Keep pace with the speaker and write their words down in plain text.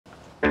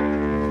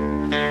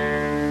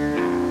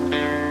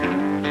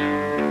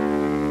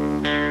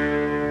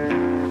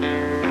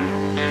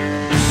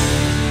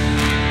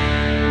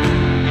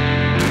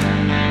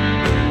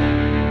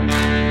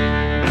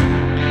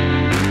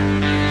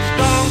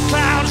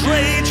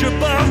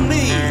above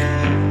me.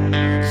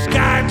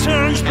 Sky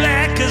turns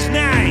black as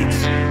night.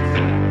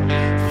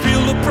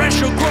 Feel the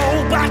pressure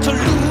grow, about to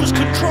lose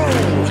control.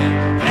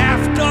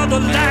 After the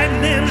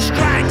lightning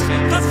strikes,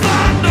 the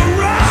thunder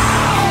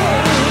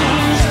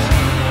rolls.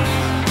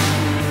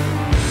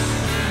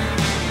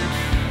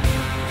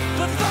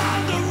 The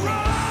thunder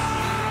rolls.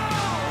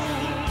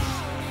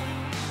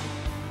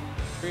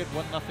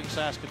 1-0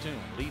 Saskatoon.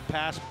 Lead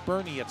pass,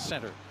 Bernie at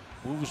center.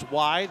 Moves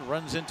wide,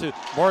 runs into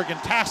Morgan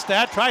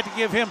Tastad. Tried to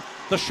give him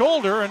the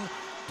shoulder, and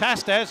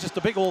Tastad's just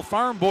a big old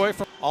farm boy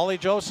from Ollie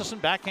Josephson.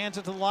 Backhands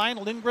it to the line.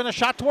 Lindgren a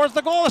shot towards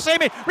the goal. The save.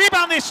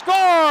 Rebound, they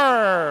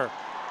score!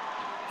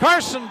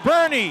 Carson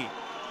Bernie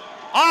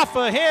off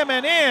of him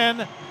and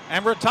in,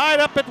 and we're tied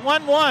up at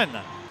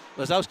 1-1.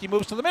 Lazowski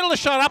moves to the middle, the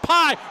shot up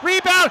high,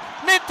 rebound,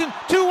 Minton,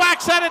 2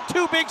 whacks at it,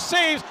 2 big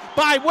saves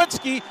by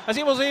Woodsky as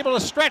he was able to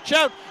stretch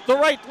out the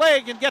right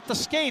leg and get the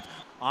skate.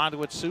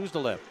 Onto it,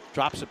 Suzdalev,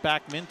 drops it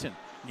back, Minton,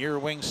 near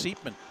wing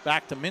Seepman,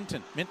 back to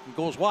Minton, Minton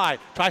goes wide,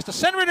 tries to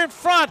center it in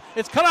front,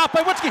 it's cut off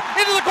by Woodsky,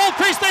 into the goal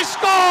crease, they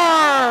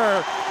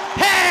score!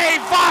 Hey,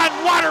 Von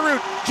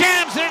Waterroot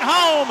jams it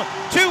home,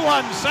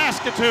 2-1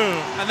 Saskatoon.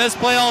 And this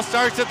play all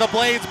starts at the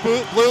Blades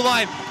blue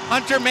line.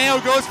 Hunter Mayo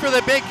goes for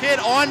the big hit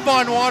on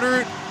Von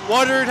Waterroot.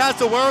 Waterroot has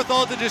the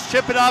wherewithal to just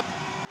chip it up.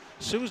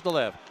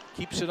 Suzdalev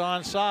keeps it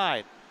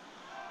onside.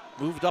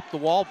 Moved up the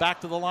wall,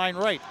 back to the line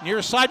right.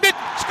 Near side, mid,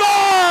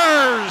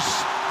 scores!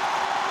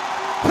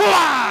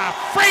 Hooah!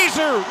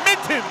 Fraser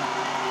Minton!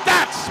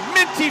 That's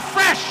minty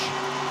fresh!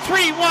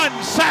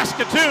 3-1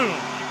 Saskatoon.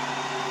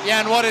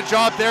 Yeah, and what a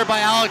job there by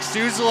Alex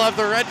Suzdalev.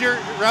 The Red Deer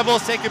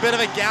Rebels take a bit of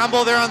a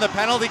gamble there on the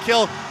penalty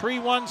kill.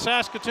 3-1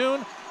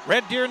 Saskatoon.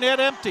 Red Deer net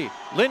empty.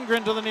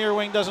 Lindgren to the near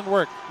wing doesn't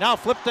work. Now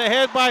flipped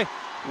ahead by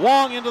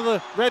Wong into the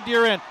Red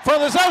Deer end. For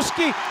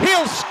Lazowski,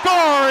 he'll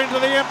score into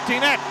the empty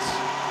net.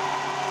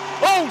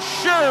 Oh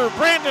sure,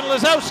 Brandon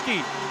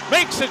Lazowski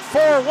makes it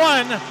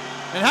 4-1.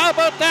 And how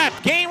about that?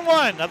 Game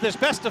 1 of this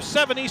best of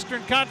 7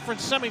 Eastern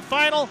Conference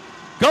semifinal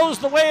goes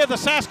the way of the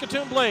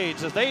Saskatoon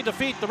Blades as they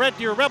defeat the Red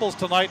Deer Rebels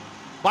tonight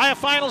by a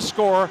final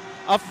score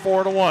of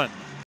 4-1.